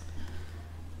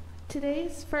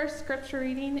Today's first scripture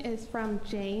reading is from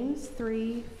James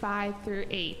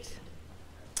 3:5-8.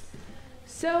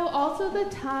 So also the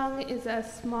tongue is a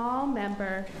small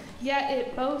member, yet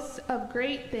it boasts of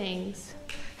great things.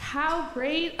 How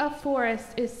great a forest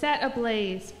is set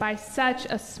ablaze by such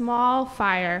a small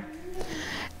fire.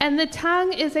 And the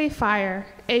tongue is a fire,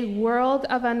 a world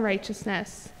of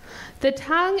unrighteousness. The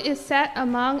tongue is set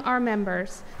among our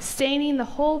members, staining the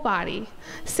whole body,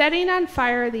 setting on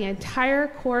fire the entire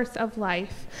course of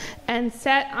life, and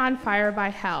set on fire by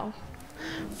hell.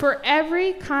 For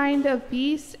every kind of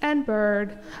beast and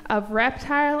bird, of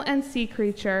reptile and sea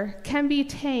creature can be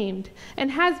tamed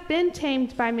and has been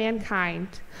tamed by mankind,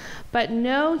 but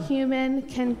no human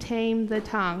can tame the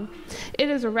tongue. It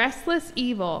is a restless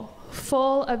evil,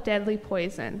 full of deadly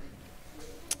poison.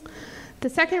 The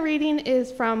second reading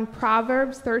is from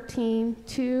Proverbs 13,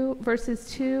 verses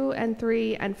 2 and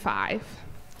 3 and 5.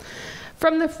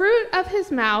 From the fruit of his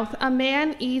mouth a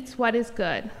man eats what is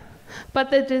good,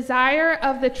 but the desire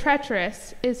of the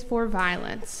treacherous is for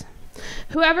violence.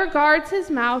 Whoever guards his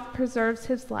mouth preserves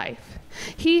his life.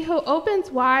 He who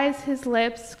opens wise his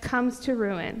lips comes to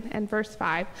ruin. And verse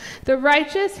 5, the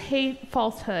righteous hate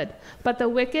falsehood, but the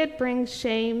wicked brings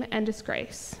shame and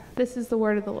disgrace. This is the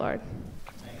word of the Lord.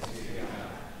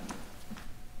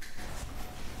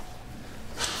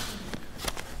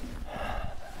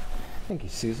 Thank you,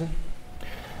 Susan.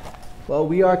 Well,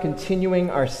 we are continuing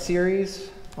our series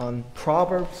on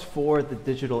Proverbs for the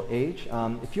digital age.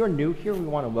 If you're new here, we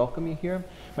want to welcome you here.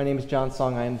 My name is John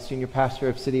Song. I am the senior pastor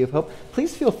of City of Hope.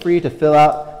 Please feel free to fill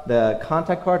out the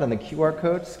contact card on the QR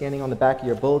code scanning on the back of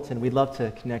your bulletin. We'd love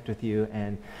to connect with you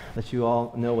and let you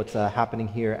all know what's happening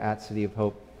here at City of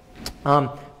Hope.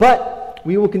 But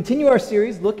we will continue our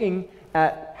series looking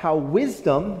at how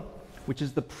wisdom, which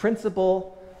is the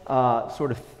principal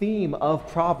sort of theme of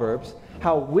Proverbs,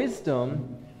 how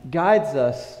wisdom guides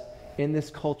us in this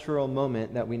cultural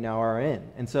moment that we now are in.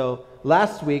 And so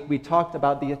last week we talked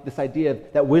about this idea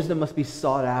that wisdom must be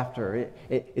sought after.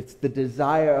 It's the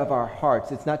desire of our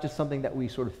hearts. It's not just something that we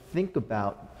sort of think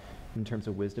about in terms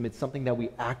of wisdom. It's something that we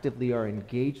actively are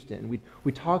engaged in.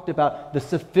 We talked about the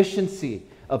sufficiency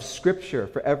of Scripture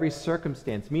for every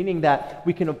circumstance, meaning that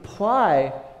we can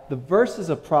apply the verses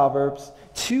of Proverbs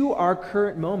to our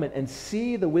current moment and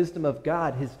see the wisdom of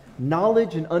God, his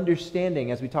knowledge and understanding,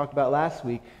 as we talked about last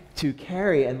week, to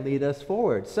carry and lead us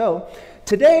forward. So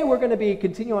today we're going to be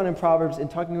continuing on in Proverbs and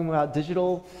talking about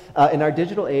digital, in our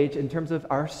digital age in terms of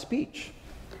our speech,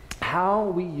 how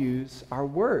we use our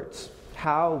words,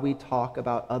 how we talk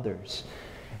about others,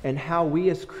 and how we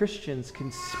as Christians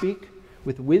can speak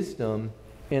with wisdom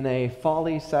in a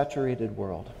folly-saturated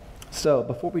world. So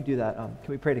before we do that, can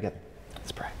we pray together?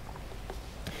 Let's pray.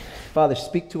 Father,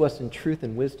 speak to us in truth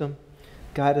and wisdom.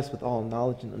 Guide us with all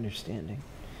knowledge and understanding.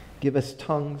 Give us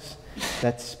tongues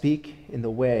that speak in the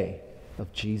way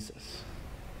of Jesus.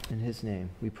 In his name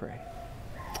we pray.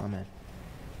 Amen.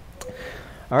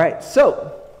 All right,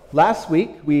 so last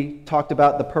week we talked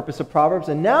about the purpose of Proverbs,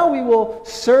 and now we will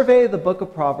survey the book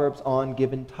of Proverbs on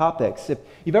given topics. If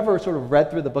you've ever sort of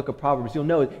read through the book of Proverbs, you'll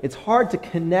know it's hard to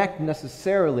connect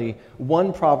necessarily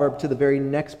one proverb to the very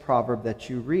next proverb that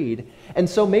you read. And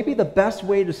so maybe the best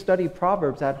way to study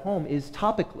Proverbs at home is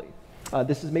topically.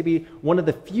 This is maybe one of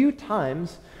the few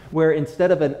times where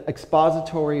instead of an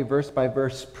expository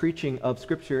verse-by-verse preaching of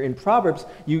Scripture in Proverbs,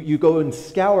 you go and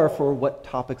scour for what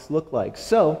topics look like.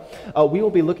 So we will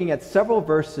be looking at several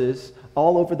verses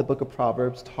all over the book of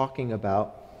Proverbs talking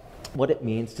about what it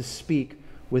means to speak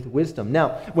with wisdom.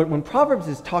 Now, when Proverbs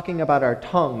is talking about our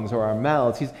tongues or our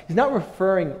mouths, he's not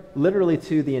referring literally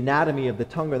to the anatomy of the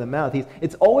tongue or the mouth.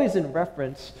 It's always in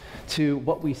reference to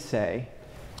what we say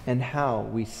and how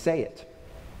we say it.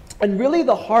 And really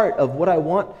the heart of what I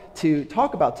want to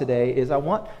talk about today is I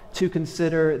want to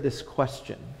consider this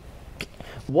question.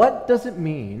 What does it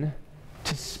mean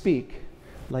to speak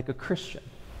like a Christian?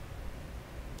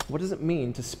 What does it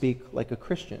mean to speak like a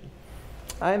Christian?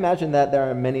 I imagine that there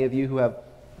are many of you who have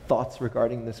thoughts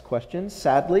regarding this question.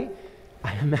 Sadly,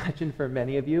 I imagine for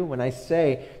many of you, when I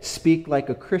say speak like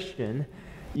a Christian,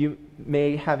 you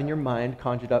may have in your mind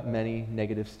conjured up many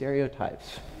negative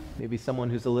stereotypes. Maybe someone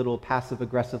who's a little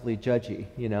passive-aggressively judgy,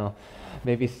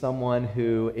 Maybe someone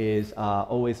who is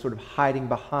always sort of hiding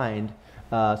behind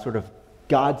sort of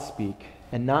God speak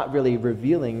and not really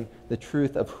revealing the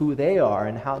truth of who they are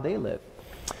and how they live.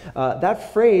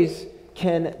 That phrase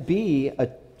can be a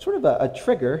sort of a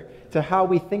trigger to how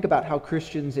we think about how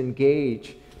Christians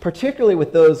engage, particularly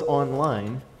with those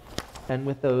online and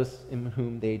with those in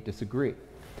whom they disagree.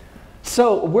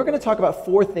 So we're going to talk about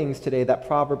 4 things today that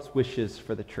Proverbs wishes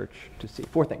for the church to see.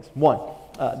 4 things. 1,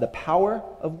 the power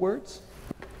of words.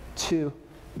 2,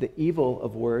 the evil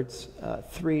of words.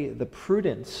 3, the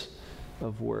prudence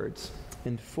of words.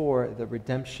 And 4, the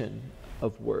redemption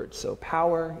of words. So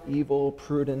power, evil,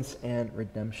 prudence, and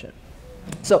redemption.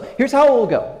 So here's how it will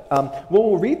go.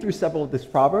 We'll read through several of these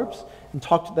Proverbs and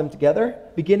talk to them together,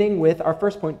 beginning with our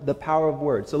first point, the power of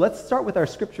words. So let's start with our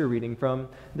scripture reading from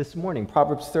this morning,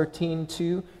 Proverbs 13,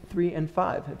 2, 3, and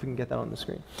 5, if we can get that on the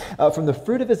screen. From the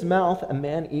fruit of his mouth a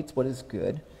man eats what is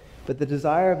good, but the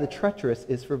desire of the treacherous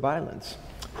is for violence.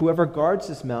 Whoever guards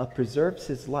his mouth preserves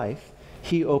his life.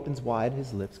 He opens wide,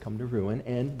 his lips come to ruin,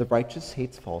 and the righteous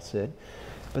hates falsehood,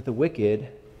 but the wicked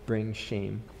bring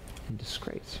shame and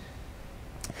disgrace.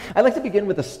 I'd like to begin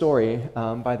with a story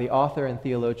by the author and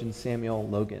theologian Samuel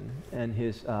Logan and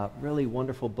his really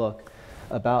wonderful book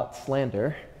about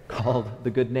slander called The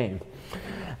Good Name.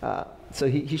 So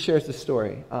he shares the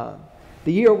story.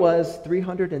 The year was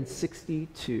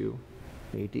 362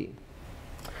 AD.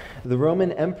 The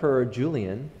Roman Emperor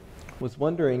Julian was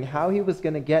wondering how he was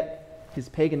going to get his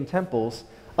pagan temples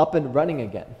up and running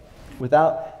again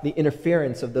without the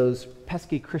interference of those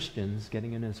pesky Christians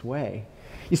getting in his way.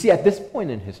 You see, at this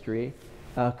point in history,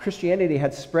 Christianity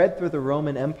had spread through the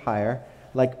Roman Empire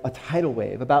like a tidal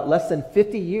wave. About less than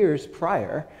 50 years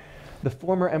prior, the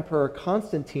former Emperor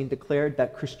Constantine declared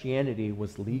that Christianity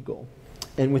was legal.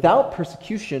 And without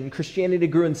persecution, Christianity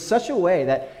grew in such a way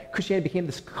that Christianity became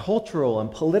this cultural and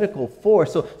political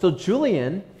force. So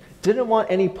Julian didn't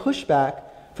want any pushback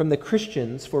from the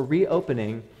Christians for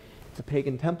reopening the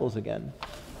pagan temples again.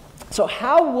 So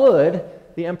how would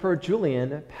the Emperor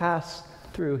Julian pass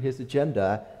through his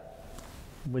agenda?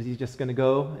 Was he just going to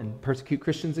go and persecute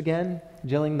Christians again,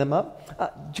 jailing them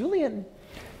up? Julian,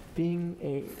 being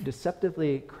a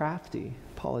deceptively crafty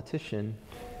politician,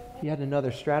 he had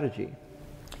another strategy.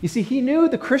 You see, he knew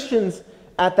the Christians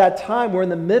at that time were in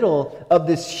the middle of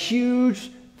this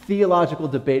huge theological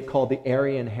debate called the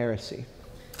Arian heresy.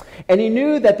 And he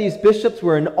knew that these bishops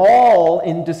were all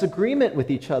in disagreement with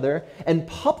each other and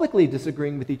publicly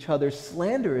disagreeing with each other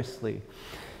slanderously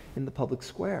in the public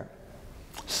square.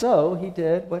 So he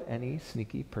did what any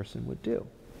sneaky person would do.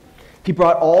 He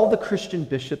brought all the Christian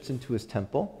bishops into his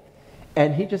temple,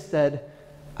 and he just said,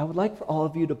 I would like for all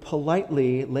of you to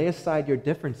politely lay aside your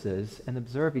differences and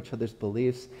observe each other's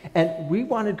beliefs, and we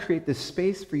want to create this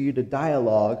space for you to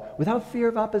dialogue without fear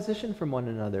of opposition from one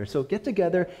another. So get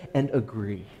together and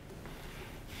agree.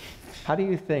 How do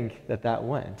you think that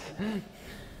went?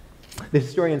 The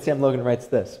historian Sam Logan writes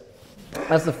this: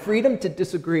 as the freedom to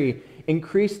disagree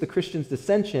increased the Christians'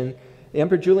 dissension, the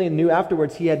Emperor Julian knew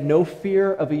afterwards he had no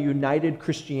fear of a united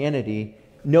Christianity,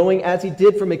 knowing as he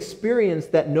did from experience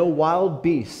that no wild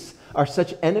beasts are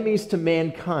such enemies to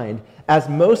mankind as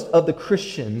most of the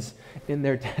Christians in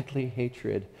their deadly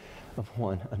hatred of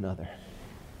one another.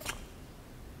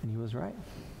 And he was right.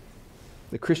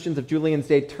 The Christians of Julian's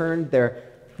day turned to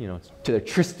their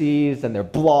tristes and their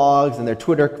blogs and their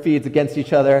Twitter feeds against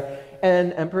each other,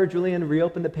 and Emperor Julian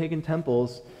reopened the pagan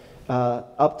temples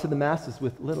up to the masses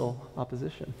with little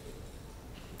opposition.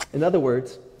 In other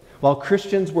words, while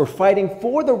Christians were fighting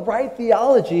for the right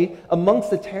theology amongst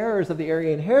the terrors of the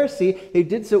Arian heresy, they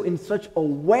did so in such a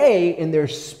way in their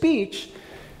speech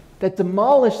that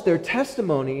demolished their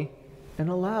testimony and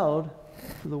allowed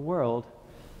for the world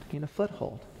to gain a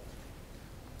foothold.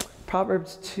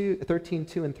 Proverbs 13,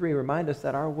 2 and 3 remind us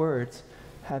that our words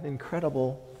have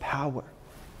incredible power.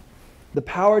 The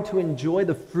power to enjoy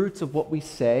the fruits of what we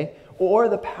say, or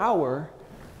the power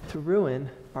to ruin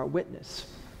our witness,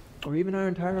 or even our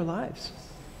entire lives.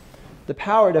 The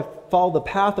power to follow the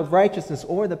path of righteousness,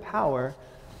 or the power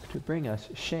to bring us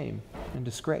shame and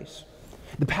disgrace.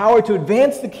 The power to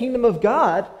advance the kingdom of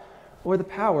God, or the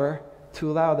power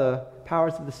to allow the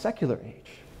powers of the secular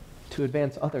age to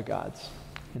advance other gods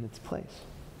in its place.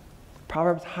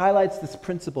 Proverbs highlights this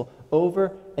principle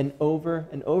over and over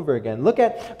and over again. Look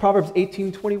at Proverbs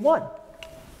 18:21.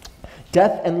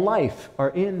 Death and life are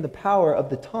in the power of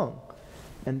the tongue,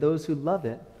 and those who love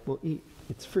it will eat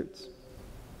its fruits.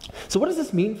 So what does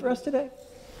this mean for us today?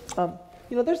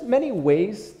 There's many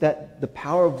ways that the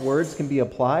power of words can be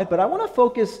applied, but I want to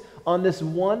focus on this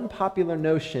one popular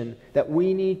notion that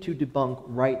we need to debunk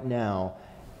right now,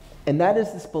 and that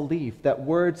is this belief that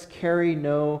words carry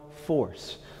no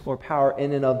force or power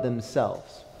in and of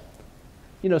themselves.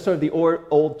 Sort of the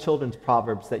old children's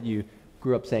proverbs that you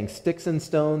grew up saying, sticks and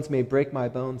stones may break my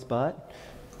bones, but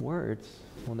words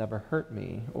will never hurt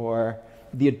me. Or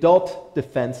the adult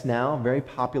defense now, very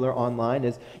popular online,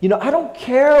 is, I don't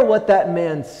care what that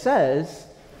man says,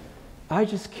 I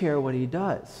just care what he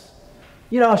does.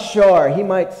 Sure, he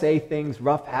might say things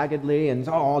rough-haggedly and,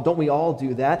 oh, don't we all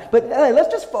do that? But hey, let's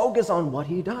just focus on what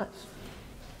he does.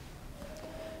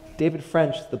 David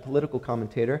French, the political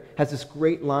commentator, has this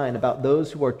great line about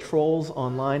those who are trolls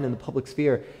online in the public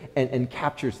sphere and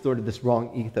captures sort of this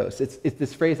wrong ethos. It's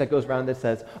this phrase that goes around that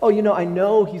says, oh, I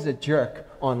know he's a jerk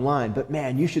online, but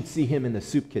man, you should see him in the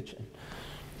soup kitchen.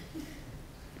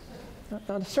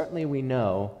 Now, certainly we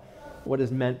know what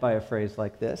is meant by a phrase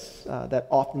like this, that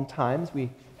oftentimes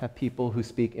we have people who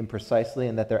speak imprecisely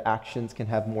and that their actions can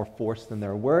have more force than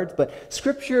their words, but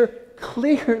Scripture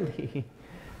clearly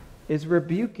is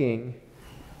rebuking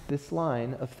this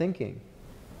line of thinking.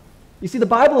 You see, the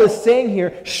Bible is saying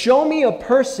here, show me a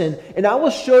person and I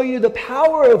will show you the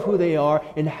power of who they are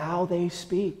and how they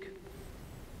speak.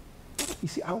 You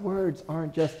see, our words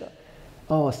aren't just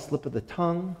a slip of the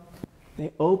tongue.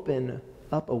 They open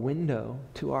up a window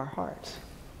to our hearts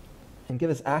and give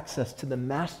us access to the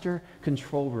master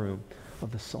control room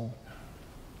of the soul.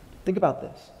 Think about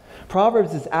this.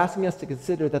 Proverbs is asking us to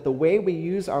consider that the way we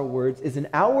use our words is an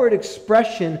outward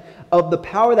expression of the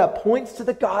power that points to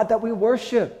the God that we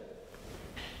worship.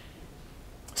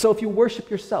 So if you worship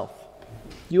yourself,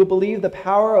 you will believe the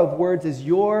power of words is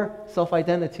your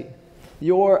self-identity,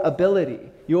 your ability,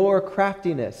 your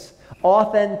craftiness,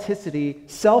 authenticity,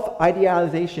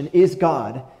 self-idealization is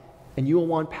God, and you will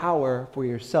want power for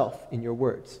yourself in your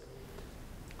words.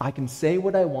 I can say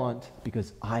what I want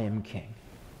because I am king.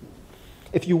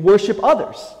 If you worship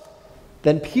others,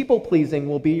 then people-pleasing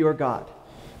will be your God.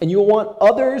 And you will want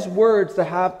others' words to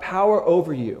have power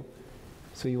over you.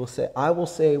 So you will say, I will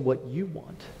say what you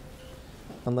want.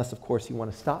 Unless, of course, you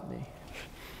want to stop me.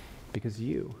 Because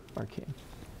you are king.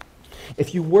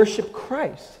 If you worship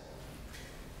Christ,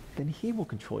 then he will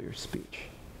control your speech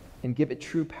and give it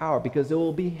true power. Because it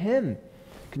will be him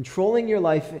controlling your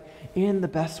life in the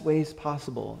best ways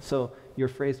possible. So your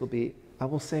phrase will be, I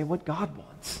will say what God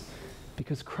wants.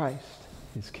 Because Christ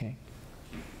is king.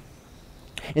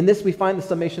 In this, we find the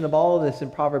summation of all of this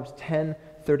in Proverbs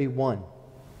 10:31.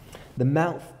 The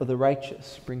mouth of the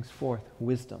righteous brings forth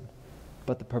wisdom,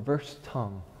 but the perverse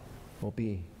tongue will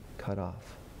be cut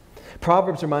off.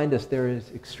 Proverbs remind us there is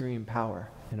extreme power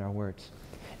in our words.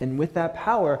 And with that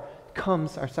power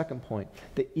comes our second point,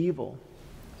 the evil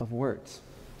of words.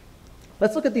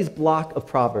 Let's look at these block of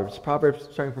Proverbs,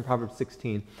 starting from Proverbs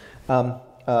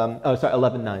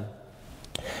 11:9.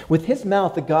 With his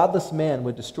mouth, the godless man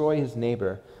would destroy his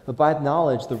neighbor, but by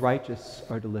knowledge the righteous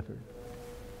are delivered.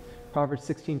 Proverbs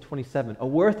 16:27. A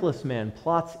worthless man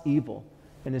plots evil,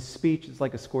 and his speech is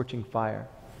like a scorching fire.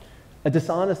 A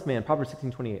dishonest man, Proverbs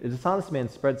 16:28. A dishonest man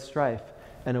spreads strife,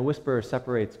 and a whisperer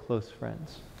separates close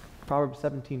friends. Proverbs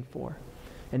 17:4.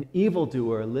 An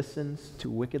evildoer listens to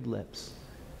wicked lips,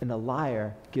 and a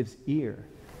liar gives ear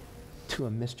to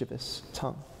a mischievous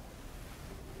tongue.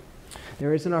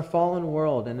 There is in our fallen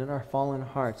world and in our fallen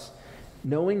hearts,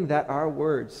 knowing that our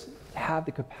words have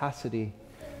the capacity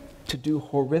to do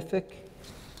horrific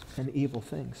and evil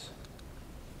things.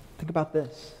 Think about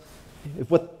this.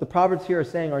 If what the Proverbs here are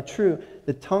saying are true,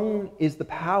 the tongue is the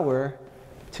power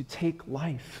to take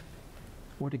life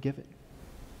or to give it.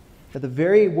 That the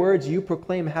very words you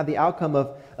proclaim have the outcome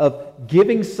of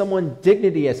giving someone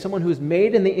dignity as someone who is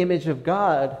made in the image of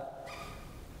God,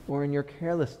 or in your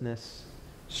carelessness,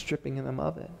 stripping them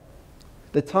of it.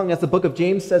 The tongue, as the book of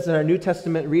James says in our New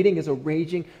Testament reading, is a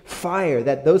raging fire,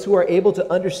 that those who are able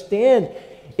to understand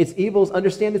its evils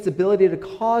understand its ability to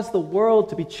cause the world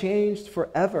to be changed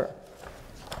forever.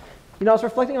 I was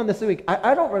reflecting on this week.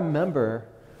 I don't remember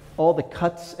all the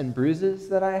cuts and bruises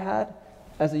that I had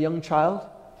as a young child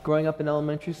growing up in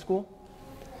elementary school,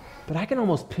 but I can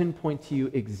almost pinpoint to you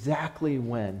exactly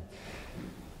when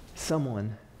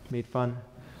someone made fun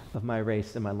of my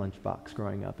race in my lunchbox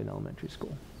growing up in elementary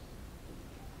school.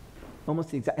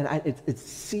 Almost the exact, and it's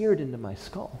seared into my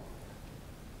skull.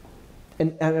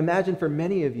 And I imagine for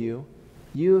many of you,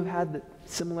 you've had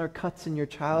similar cuts in your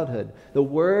childhood. The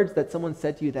words that someone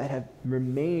said to you that have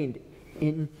remained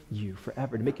in you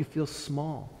forever to make you feel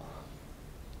small.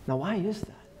 Now, why is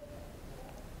that?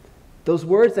 Those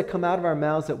words that come out of our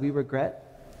mouths that we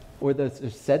regret, or that are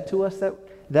said to us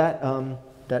that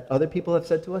other people have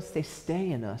said to us, they stay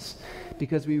in us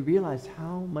because we realize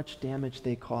how much damage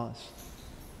they cause.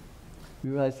 We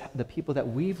realize the people that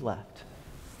we've left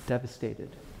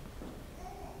devastated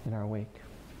in our wake.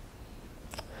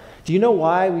 Do you know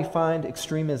why we find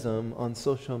extremism on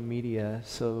social media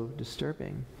so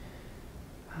disturbing?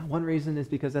 One reason is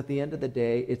because at the end of the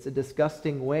day, it's a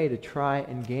disgusting way to try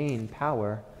and gain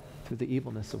power through the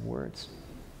evilness of words.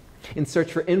 In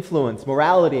search for influence,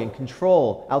 morality, and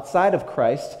control outside of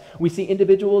Christ, we see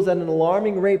individuals at an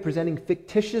alarming rate presenting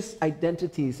fictitious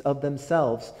identities of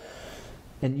themselves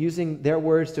and using their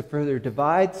words to further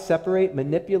divide, separate,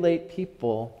 manipulate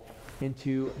people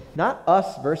into not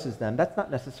us versus them. That's not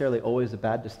necessarily always a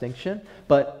bad distinction,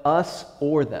 but us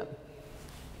or them.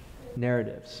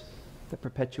 Narratives that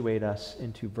perpetuate us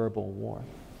into verbal war.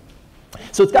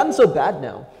 So it's gotten so bad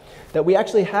now that we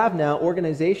actually have now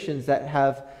organizations that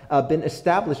have been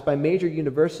established by major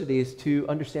universities to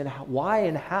understand why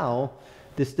and how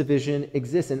this division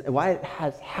exists and why it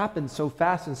has happened so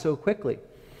fast and so quickly.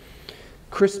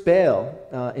 Chris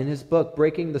Bale, in his book,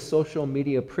 Breaking the Social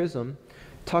Media Prism,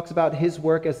 talks about his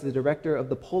work as the director of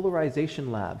the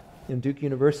Polarization Lab in Duke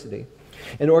University,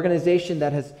 an organization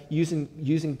that has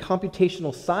using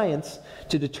computational science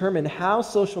to determine how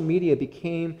social media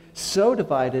became so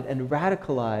divided and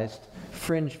radicalized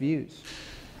fringe views.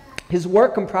 His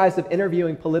work comprised of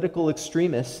interviewing political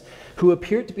extremists who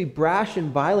appeared to be brash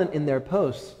and violent in their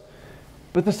posts.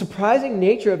 But the surprising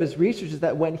nature of his research is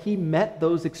that when he met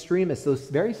those extremists, those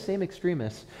very same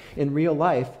extremists in real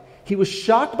life, he was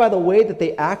shocked by the way that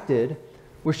they acted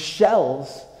were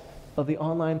shells of the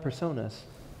online personas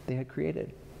they had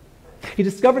created. He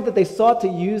discovered that they sought to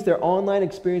use their online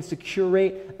experience to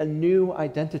curate a new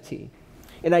identity,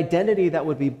 an identity that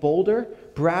would be bolder,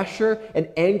 brasher, and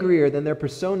angrier than their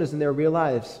personas in their real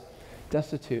lives,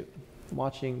 destitute,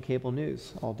 watching cable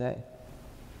news all day.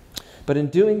 But in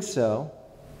doing so,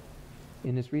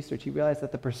 in his research, he realized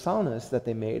that the personas that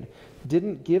they made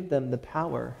didn't give them the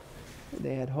power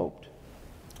they had hoped.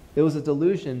 It was a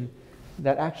delusion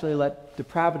that actually let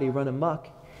depravity run amok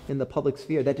in the public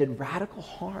sphere, that did radical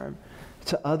harm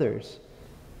to others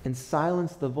and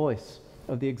silenced the voice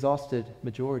of the exhausted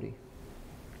majority.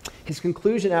 His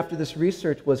conclusion after this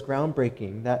research was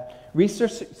groundbreaking, that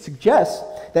research suggests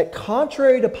that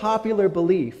contrary to popular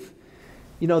belief,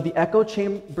 the echo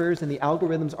chambers and the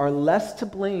algorithms are less to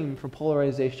blame for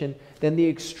polarization than the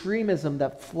extremism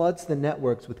that floods the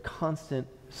networks with constant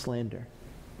slander.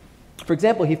 For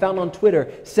example, he found on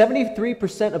Twitter,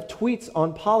 73% of tweets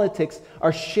on politics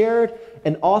are shared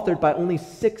and authored by only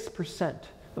 6%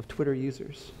 of Twitter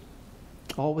users,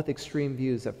 all with extreme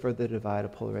views that further divide a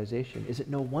polarization. Is it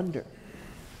no wonder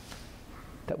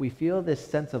that we feel this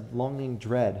sense of longing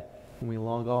dread when we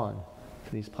log on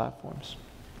to these platforms?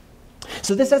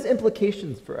 So this has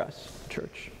implications for us,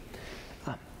 church.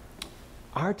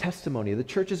 Our testimony, the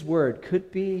church's word,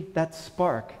 could be that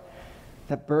spark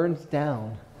that burns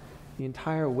down the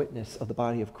entire witness of the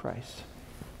body of Christ,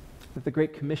 that the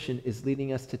Great Commission is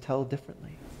leading us to tell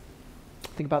differently.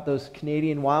 Think about those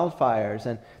Canadian wildfires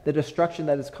and the destruction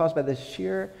that is caused by the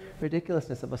sheer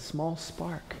ridiculousness of a small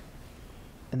spark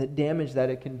and the damage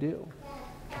that it can do.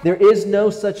 There is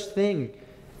no such thing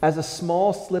as a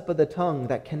small slip of the tongue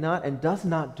that cannot and does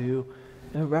not do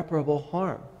irreparable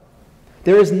harm.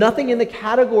 There is nothing in the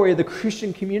category of the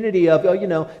Christian community of,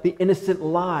 the innocent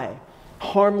lie,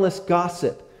 harmless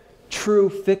gossip, true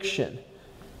fiction.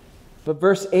 But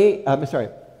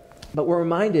but we're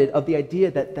reminded of the idea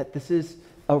that this is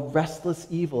a restless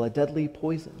evil, a deadly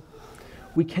poison.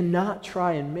 We cannot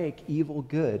try and make evil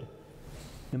good,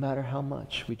 no matter how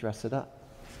much we dress it up.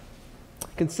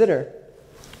 Consider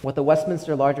what the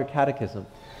Westminster Larger Catechism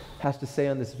has to say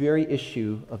on this very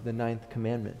issue of the 9th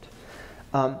commandment.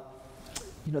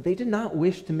 They did not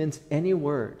wish to mince any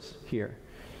words here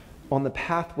on the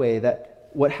pathway that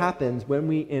what happens when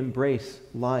we embrace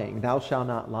lying, thou shalt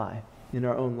not lie, in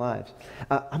our own lives.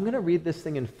 I'm going to read this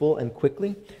thing in full and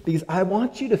quickly because I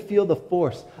want you to feel the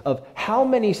force of how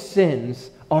many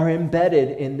sins are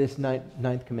embedded in this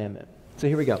ninth commandment. So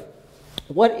here we go.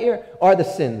 What are the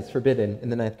sins forbidden in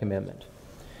the 9th commandment?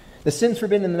 The sins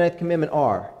forbidden in the 9th commandment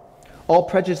are all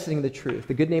prejudicing the truth,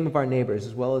 the good name of our neighbors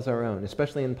as well as our own,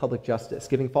 especially in public justice,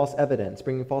 giving false evidence,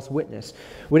 bringing false witness,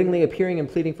 wittingly appearing and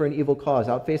pleading for an evil cause,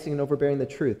 outfacing and overbearing the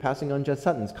truth, passing unjust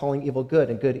sentence, calling evil good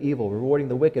and good evil, rewarding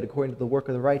the wicked according to the work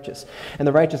of the righteous, and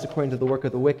the righteous according to the work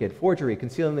of the wicked, forgery,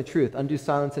 concealing the truth, undue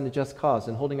silence in a just cause,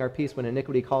 and holding our peace when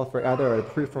iniquity calleth for either a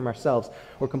reproof from ourselves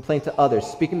or complaint to others,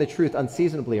 speaking the truth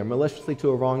unseasonably or maliciously to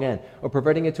a wrong end, or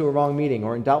perverting it to a wrong meaning,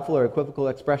 or in doubtful or equivocal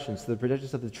expressions to the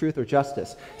prejudice of the truth or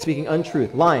justice, speaking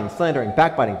untruth, lying, slandering,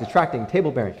 backbiting, detracting,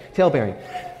 tale-bearing,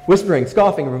 Whispering,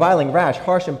 scoffing, reviling, rash,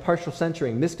 harsh and partial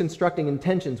censuring, misconstructing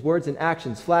intentions, words and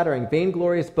actions, flattering,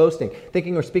 vainglorious boasting,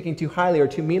 thinking or speaking too highly or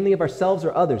too meanly of ourselves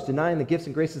or others, denying the gifts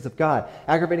and graces of God,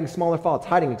 aggravating smaller faults,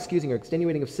 hiding, excusing, or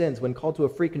extenuating of sins when called to a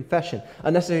free confession,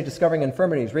 unnecessarily discovering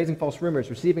infirmities, raising false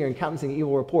rumors, receiving or countenancing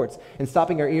evil reports, and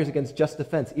stopping our ears against just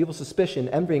defense, evil suspicion,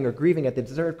 envying or grieving at the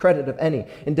deserved credit of any,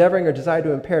 endeavoring or desire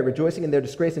to impair it, rejoicing in their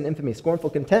disgrace and infamy, scornful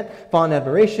contempt, fond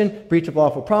admiration, breach of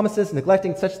lawful promises,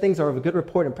 neglecting such things are of a good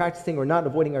report, and practicing or not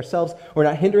avoiding ourselves, or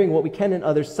not hindering what we can in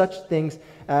others, such things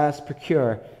as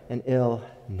procure an ill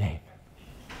name.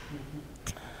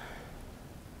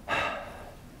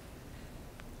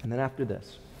 And then after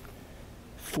this,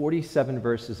 47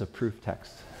 verses of proof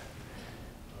text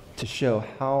to show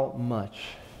how much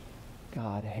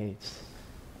God hates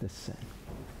this sin.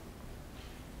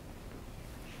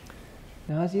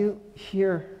 Now, as you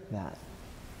hear that,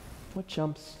 what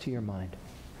jumps to your mind?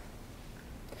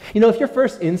 You know, if your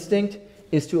first instinct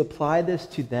is to apply this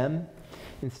to them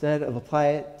instead of apply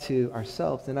it to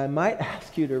ourselves, then I might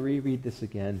ask you to reread this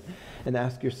again and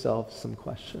ask yourself some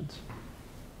questions.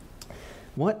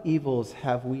 What evils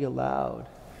have we allowed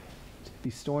to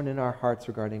be stored in our hearts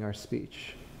regarding our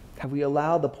speech? Have we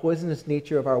allowed the poisonous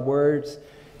nature of our words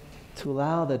to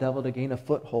allow the devil to gain a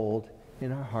foothold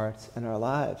in our hearts and our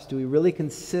lives? Do we really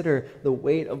consider the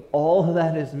weight of all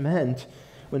that is meant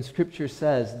when Scripture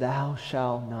says, "Thou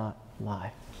shalt not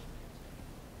lie"?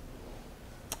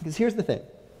 Because here's the thing.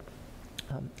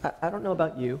 I don't know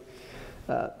about you.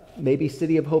 Maybe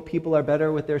City of Hope people are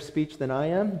better with their speech than I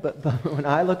am, but when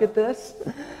I look at this,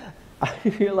 I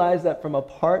realize that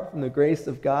apart from the grace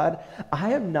of God,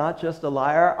 I am not just a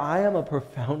liar, I am a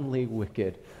profoundly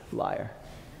wicked liar.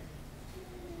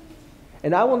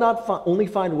 And I will not only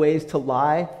find ways to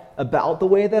lie about the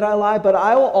way that I lie, but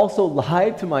I will also lie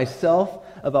to myself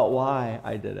about why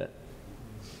I did it.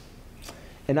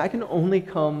 And I can only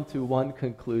come to one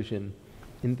conclusion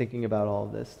in thinking about all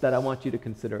of this that I want you to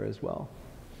consider as well.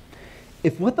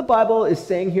 If what the Bible is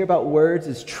saying here about words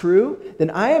is true, then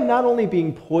I am not only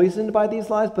being poisoned by these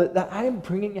lies, but that I am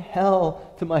bringing hell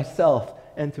to myself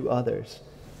and to others.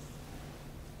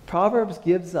 Proverbs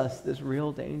gives us this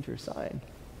real danger sign,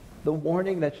 the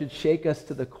warning that should shake us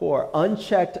to the core.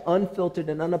 Unchecked, unfiltered,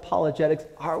 and unapologetic,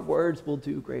 our words will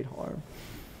do great harm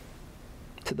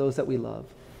to those that we love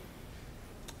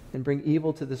and bring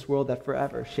evil to this world that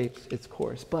forever shapes its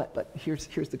course. But here's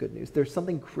the good news. There's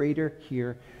something greater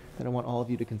here that I want all of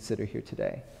you to consider here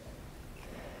today.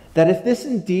 That if this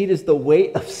indeed is the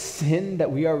weight of sin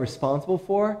that we are responsible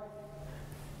for,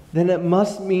 then it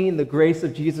must mean the grace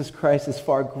of Jesus Christ is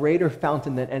far greater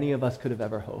fountain than any of us could have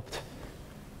ever hoped,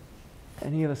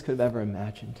 any of us could have ever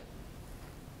imagined.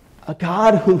 A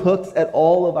God who looks at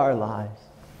all of our lives,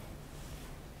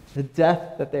 the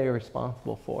death that they are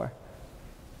responsible for,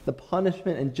 the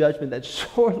punishment and judgment that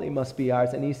surely must be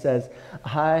ours. And he says,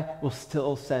 I will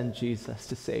still send Jesus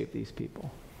to save these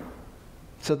people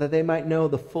so that they might know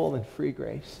the full and free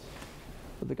grace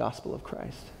of the gospel of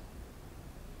Christ.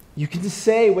 You can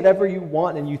say whatever you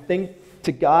want and you think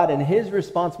to God, and his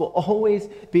response will always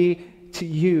be to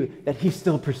you that he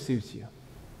still pursues you.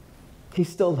 He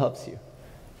still loves you.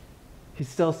 He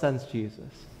still sends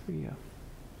Jesus for you.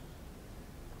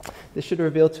 This should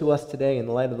reveal to us today, in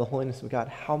the light of the holiness of God,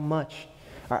 how much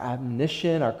our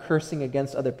admonition, our cursing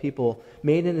against other people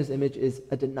made in his image is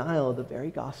a denial of the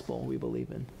very gospel we believe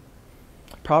in.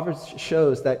 Proverbs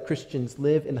shows that Christians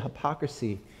live in the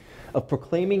hypocrisy of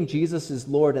proclaiming Jesus is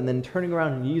Lord and then turning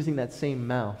around and using that same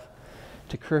mouth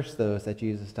to curse those that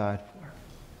Jesus died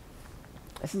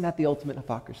for. Isn't that the ultimate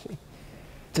hypocrisy?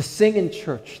 To sing in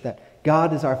church that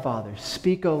God is our Father,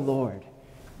 speak, O Lord,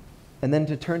 and then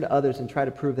to turn to others and try to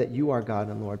prove that you are God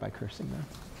and Lord by cursing them.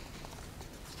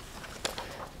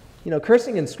 You know,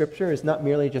 cursing in Scripture is not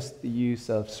merely just the use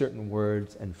of certain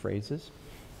words and phrases.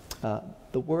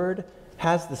 The word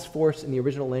has this force in the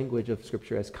original language of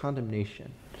Scripture as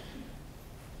condemnation,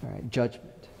 all right,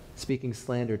 judgment, speaking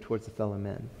slander towards the fellow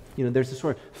men. You know, there's a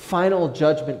sort of final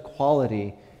judgment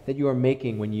quality that you are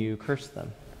making when you curse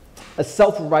them. A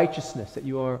self-righteousness that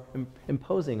you are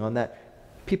imposing on that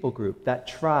people group, that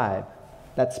tribe,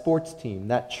 that sports team,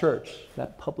 that church,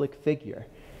 that public figure,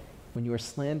 when you are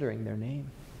slandering their name.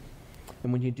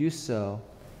 And when you do so,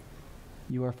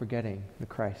 you are forgetting the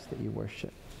Christ that you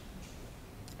worship.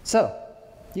 So,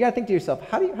 you got to think to yourself,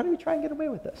 how do we try and get away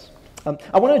with this?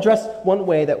 I want to address one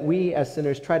way that we as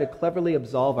sinners try to cleverly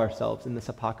absolve ourselves in this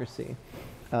hypocrisy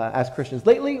as Christians.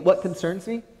 Lately, what concerns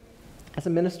me as a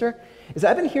minister is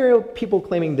I've been hearing people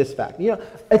claiming this fact. You know,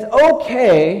 it's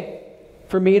okay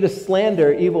for me to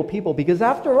slander evil people because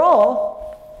after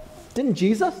all, didn't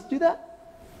Jesus do that?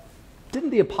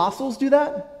 Didn't the apostles do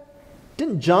that?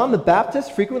 Didn't John the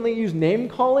Baptist frequently use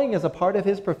name-calling as a part of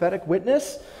his prophetic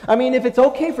witness? I mean, if it's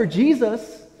okay for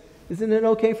Jesus, isn't it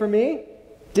okay for me?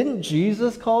 Didn't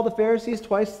Jesus call the Pharisees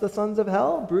twice the sons of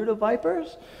hell, brood of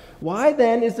vipers? Why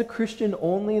then is the Christian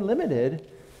only limited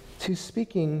to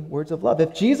speaking words of love?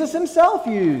 If Jesus himself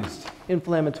used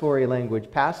inflammatory language,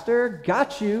 pastor,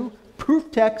 got you, proof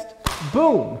text,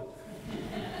 boom.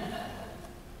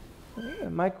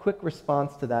 My quick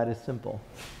response to that is simple.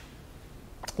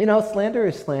 Slander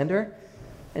is slander,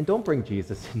 and don't bring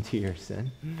Jesus into your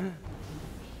sin.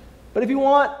 But if you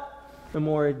want a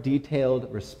more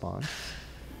detailed response,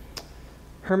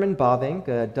 Herman Bavinck,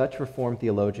 a Dutch Reformed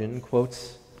theologian,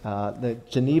 quotes the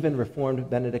Genevan Reformed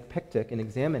Benedict Pictic in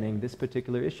examining this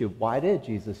particular issue. Why did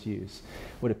Jesus use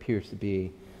what appears to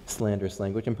be slanderous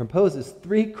language? And proposes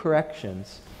 3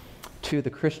 corrections to the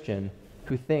Christian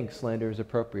who thinks slander is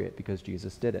appropriate because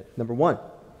Jesus did it. Number 1,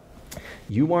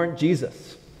 you aren't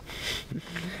Jesus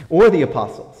or the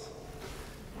apostles.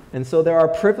 And so there are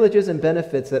privileges and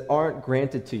benefits that aren't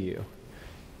granted to you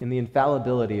in the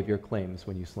infallibility of your claims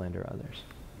when you slander others.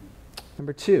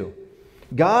 Number 2,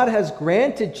 God has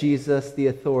granted Jesus the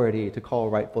authority to call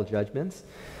rightful judgments.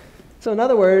 So in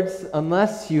other words,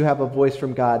 unless you have a voice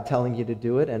from God telling you to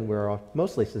do it, and we're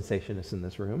mostly cessationists in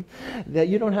this room, that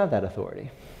you don't have that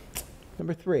authority.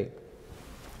 Number 3,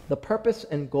 the purpose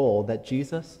and goal that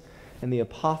Jesus and the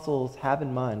apostles have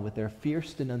in mind with their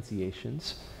fierce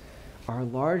denunciations are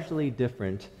largely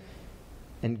different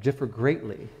and differ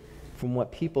greatly from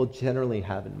what people generally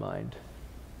have in mind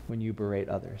when you berate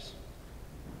others.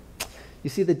 You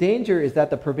see, the danger is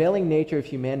that the prevailing nature of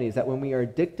humanity is that when we are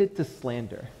addicted to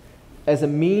slander as a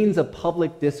means of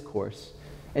public discourse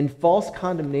and false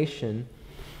condemnation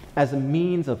as a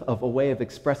means of a way of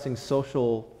expressing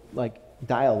social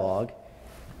dialogue,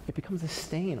 it becomes a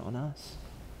stain on us.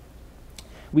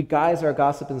 We guise our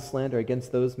gossip and slander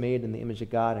against those made in the image of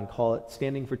God and call it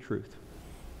standing for truth,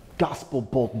 gospel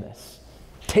boldness,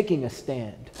 taking a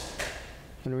stand.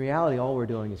 In reality, all we're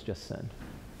doing is just sin.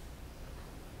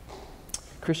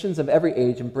 Christians of every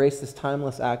age embrace this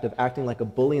timeless act of acting like a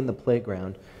bully in the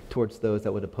playground towards those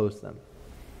that would oppose them.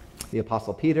 The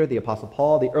Apostle Peter, the Apostle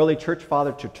Paul, the early church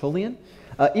father Tertullian,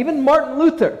 even Martin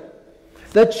Luther,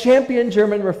 the champion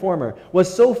German reformer,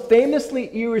 was so famously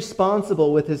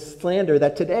irresponsible with his slander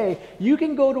that today you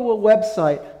can go to a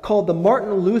website called the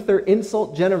Martin Luther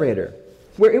Insult Generator,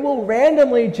 where it will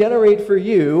randomly generate for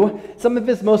you some of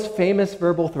his most famous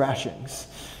verbal thrashings.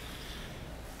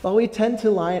 While we tend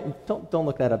to don't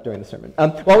look that up during the sermon.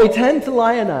 While we tend to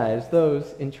lionize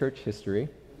those in church history,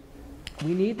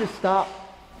 we need to stop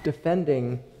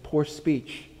defending poor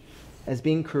speech as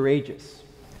being courageous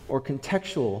or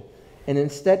contextual, and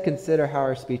instead consider how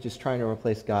our speech is trying to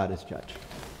replace God as judge.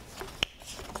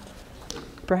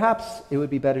 Perhaps it would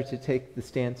be better to take the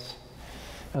stance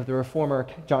of the reformer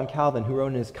John Calvin, who wrote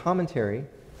in his commentary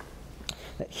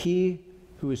that he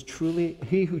who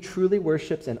truly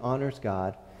worships and honors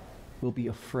God will be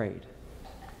afraid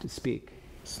to speak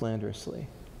slanderously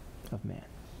of man.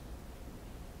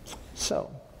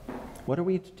 So, what are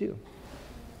we to do?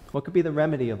 What could be the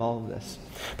remedy of all of this?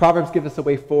 Proverbs give us a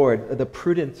way forward, the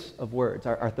prudence of words,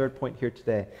 our third point here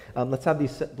today. Let's have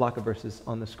these block of verses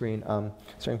on the screen,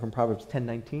 starting from Proverbs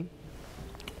 10:19.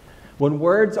 When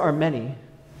words are many,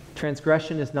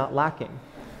 transgression is not lacking,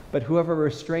 but whoever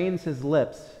restrains his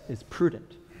lips is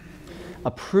prudent. A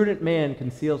prudent man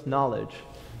conceals knowledge,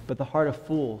 but the heart of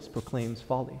fools proclaims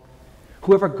folly.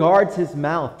 Whoever guards his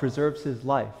mouth preserves his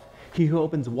life. He who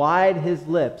opens wide his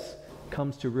lips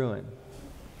comes to ruin.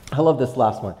 I love this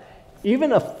last one.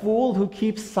 Even a fool who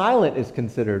keeps silent is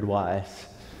considered wise.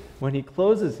 When he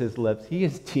closes his lips, he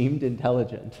is deemed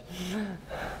intelligent.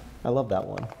 I love that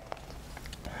one.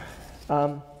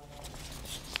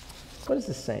 What is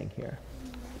this saying here?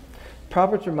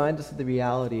 Proverbs remind us of the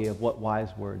reality of what wise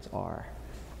words are.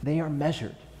 They are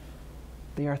measured.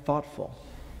 They are thoughtful.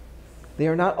 They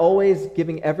are not always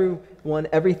giving everyone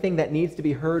everything that needs to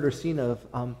be heard or seen of.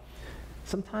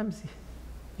 Sometimes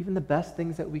even the best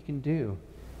things that we can do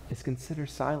is consider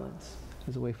silence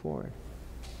as a way forward.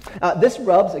 This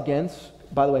rubs against,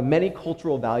 by the way, many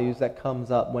cultural values that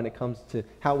comes up when it comes to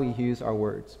how we use our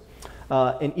words.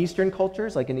 In Eastern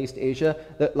cultures, like in East Asia,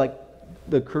 like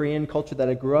the Korean culture that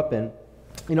I grew up in,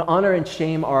 honor and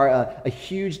shame are a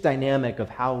huge dynamic of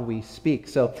how we speak.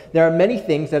 So there are many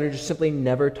things that are just simply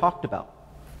never talked about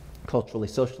culturally,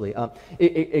 socially.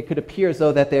 It could appear as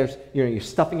though that there's, you're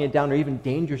stuffing it down or even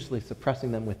dangerously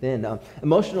suppressing them within.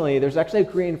 Emotionally, there's actually a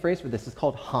Korean phrase for this. It's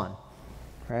called han,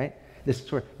 right? this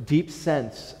sort of deep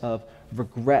sense of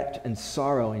regret and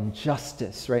sorrow and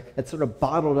justice, right? It's sort of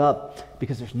bottled up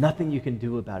because there's nothing you can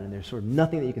do about it, and there's sort of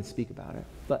nothing that you can speak about it.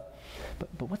 But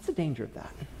what's the danger of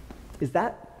that? Is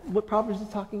that what Proverbs is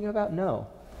talking about? No,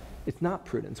 it's not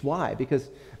prudence. Why? Because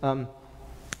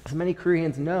as many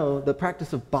Koreans know, the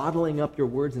practice of bottling up your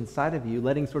words inside of you,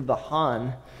 letting sort of the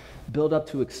han build up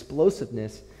to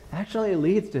explosiveness, actually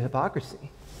leads to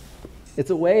hypocrisy. It's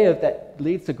a way that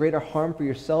leads to greater harm for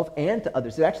yourself and to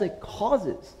others. It actually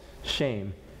causes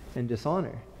shame and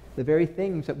dishonor, the very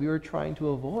things that we were trying to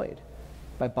avoid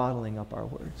by bottling up our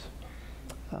words.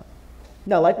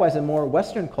 Now, likewise, in more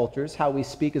Western cultures, how we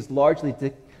speak is largely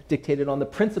dictated on the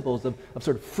principles of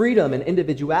sort of freedom and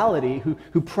individuality,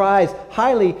 who prize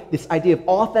highly this idea of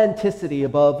authenticity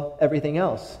above everything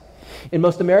else. In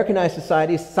most Americanized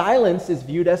societies, silence is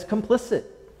viewed as complicit.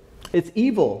 It's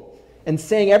evil. And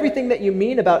saying everything that you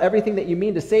mean about everything that you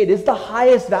mean to say it is the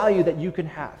highest value that you can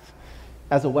have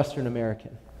as a Western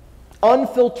American.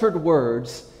 Unfiltered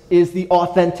words is the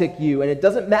authentic you, and it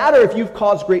doesn't matter if you've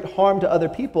caused great harm to other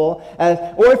people,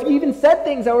 or if you even said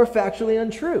things that were factually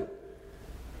untrue.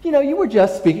 You were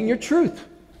just speaking your truth,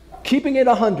 keeping it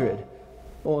 100.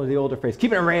 Or the older phrase,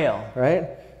 keeping it real, right?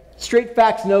 Straight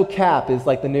facts, no cap is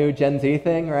like the new Gen Z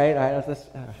thing, right?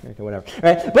 Okay, whatever,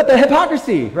 right? But the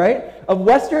hypocrisy, right, of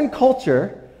Western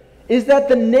culture is that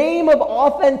the name of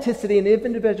authenticity and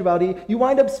individuality, you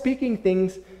wind up speaking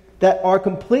things that are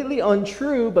completely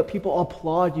untrue, but people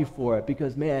applaud you for it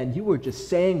because, man, you were just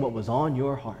saying what was on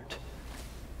your heart.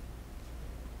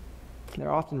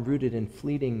 They're often rooted in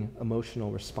fleeting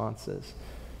emotional responses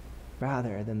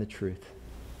rather than the truth,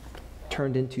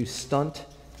 turned into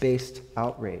stunt-based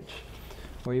outrage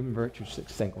or even virtue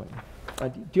signaling.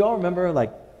 Do you all remember,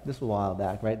 this was a while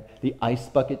back, right? The ice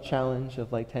bucket challenge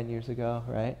of 10 years ago,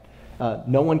 right?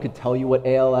 No one could tell you what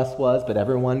ALS was, but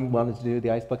everyone wanted to do the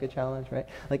ice bucket challenge, right?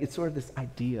 It's sort of this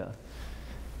idea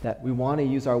that we want to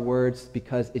use our words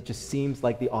because it just seems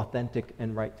like the authentic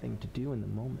and right thing to do in the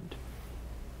moment.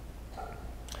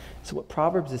 So what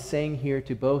Proverbs is saying here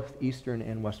to both Eastern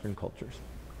and Western cultures,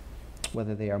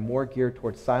 whether they are more geared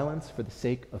towards silence for the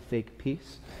sake of fake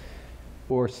peace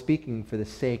or speaking for the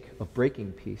sake of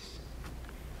breaking peace,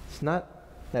 it's not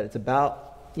that it's about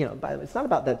it's not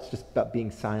about that it's just about being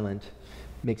silent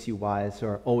makes you wise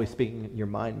or always speaking your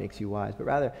mind makes you wise, but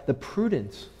rather the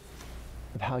prudence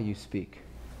of how you speak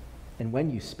and when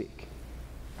you speak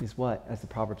is what, as the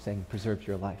Proverbs saying, preserves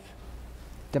your life,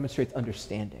 demonstrates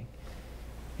understanding,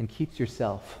 and keeps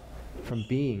yourself from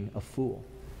being a fool.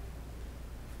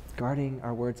 Guarding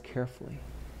our words carefully,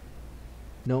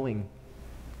 knowing,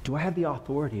 do I have the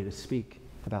authority to speak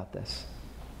about this?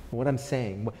 What I'm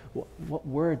saying, what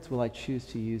words will I choose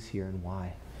to use here and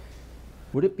why?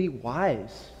 Would it be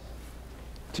wise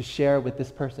to share with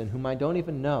this person whom I don't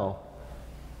even know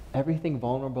everything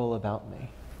vulnerable about me?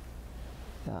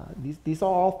 These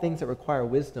are all things that require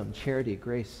wisdom, charity,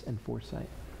 grace, and foresight.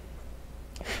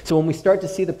 So when we start to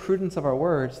see the prudence of our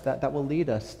words, that will lead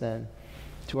us then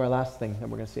to our last thing that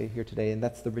we're going to say here today, and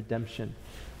that's the redemption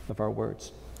of our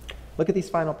words. Look at these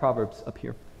final Proverbs up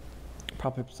here.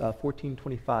 Proverbs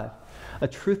 14:25. A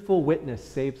truthful witness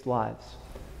saves lives,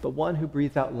 but one who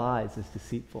breathes out lies is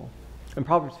deceitful. And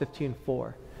Proverbs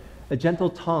 15:4. A gentle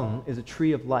tongue is a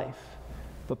tree of life,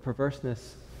 but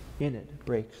perverseness in it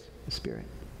breaks the spirit.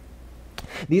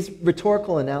 These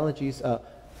rhetorical analogies,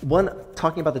 one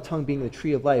talking about the tongue being the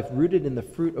tree of life, rooted in the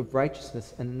fruit of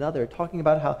righteousness, and another talking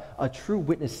about how a true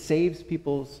witness saves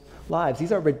people's lives.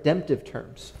 These are redemptive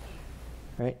terms,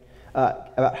 right?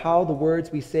 About how the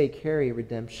words we say carry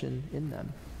redemption in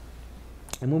them.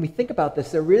 And when we think about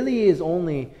this, there really is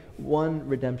only one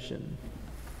redemption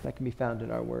that can be found in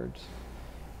our words.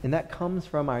 And that comes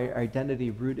from our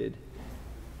identity rooted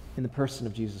in the person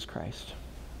of Jesus Christ.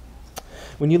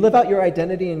 When you live out your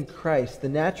identity in Christ, the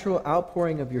natural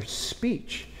outpouring of your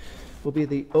speech will be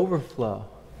the overflow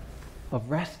of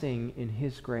resting in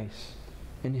His grace,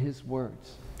 in His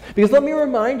words. Because let me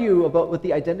remind you about what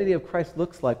the identity of Christ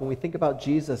looks like when we think about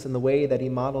Jesus and the way that He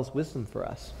models wisdom for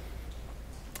us.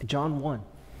 John 1.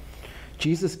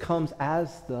 Jesus comes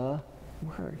as the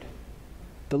Word,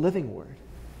 the living Word,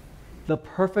 the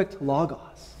perfect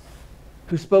Logos,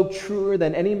 who spoke truer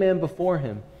than any man before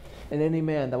Him and any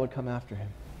man that would come after Him.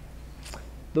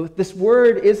 This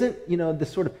Word isn't,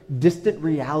 this sort of distant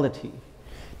reality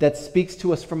that speaks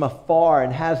to us from afar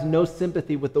and has no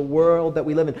sympathy with the world that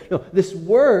we live in. No, this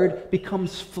Word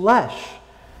becomes flesh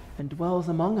and dwells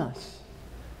among us.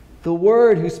 The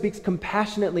Word who speaks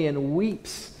compassionately and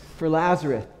weeps for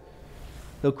Lazarus,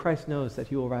 though Christ knows that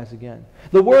he will rise again.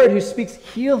 The Word who speaks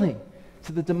healing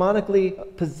to the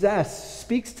demonically possessed,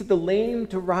 speaks to the lame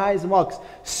to rise and walk,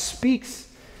 speaks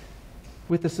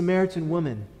with the Samaritan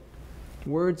woman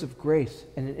words of grace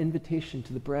and an invitation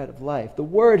to the bread of life. The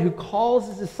Word who calls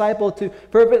his disciple to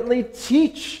fervently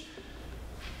teach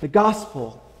the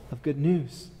gospel of good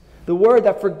news. The Word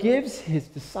that forgives his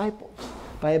disciples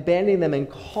by abandoning them and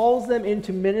calls them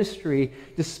into ministry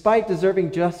despite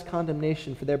deserving just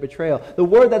condemnation for their betrayal. The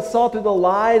Word that saw through the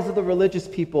lies of the religious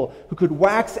people who could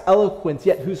wax eloquent,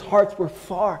 yet whose hearts were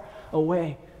far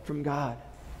away from God.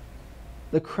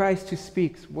 The Christ who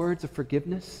speaks words of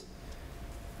forgiveness,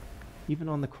 even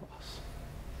on the cross,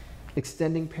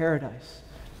 extending paradise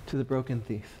to the broken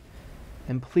thief,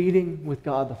 and pleading with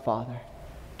God the Father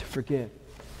to forgive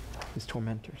his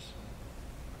tormentors.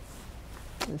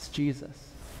 This Jesus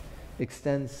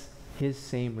extends his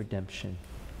same redemption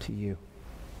to you.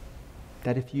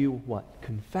 That if you,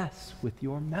 confess with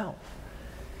your mouth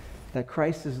that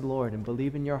Christ is Lord and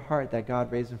believe in your heart that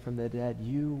God raised him from the dead,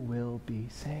 you will be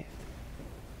saved.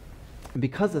 And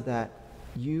because of that,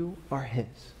 you are his.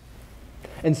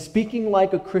 And speaking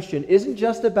like a Christian isn't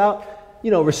just about,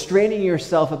 restraining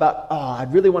yourself about, I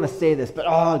really want to say this, but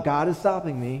God is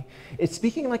stopping me. It's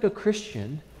speaking like a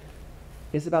Christian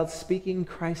is about speaking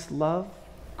Christ's love,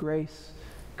 grace,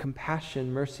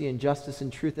 compassion, mercy, and justice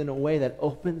and truth in a way that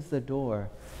opens the door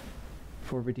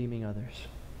for redeeming others.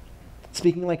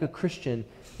 Speaking like a Christian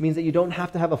means that you don't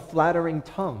have to have a flattering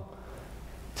tongue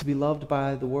to be loved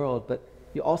by the world, but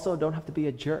you also don't have to be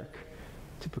a jerk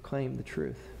to proclaim the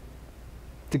truth.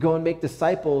 To go and make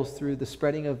disciples through the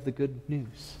spreading of the good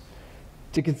news.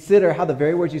 To consider how the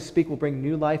very words you speak will bring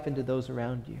new life into those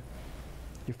around you.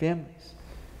 Your families,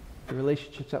 your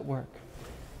relationships at work,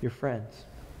 your friends.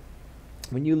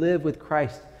 When you live with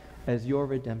Christ as your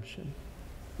redemption,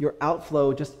 your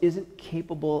outflow just isn't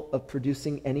capable of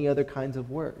producing any other kinds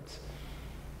of words.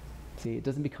 See, it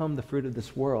doesn't become the fruit of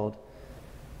this world,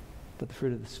 but the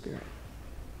fruit of the Spirit.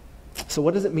 So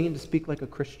what does it mean to speak like a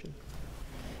Christian?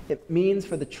 It means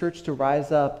for the church to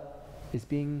rise up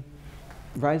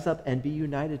and be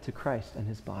united to Christ and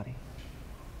his body.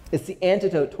 It's the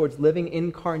antidote towards living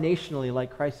incarnationally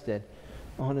like Christ did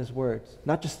on his words.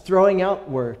 Not just throwing out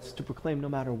words to proclaim no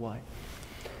matter what,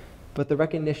 but the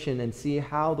recognition and see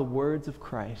how the words of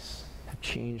Christ have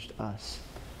changed us,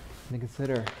 and to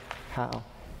consider how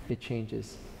it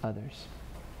changes others.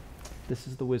 This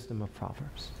is the wisdom of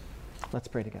Proverbs. Let's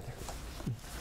pray together.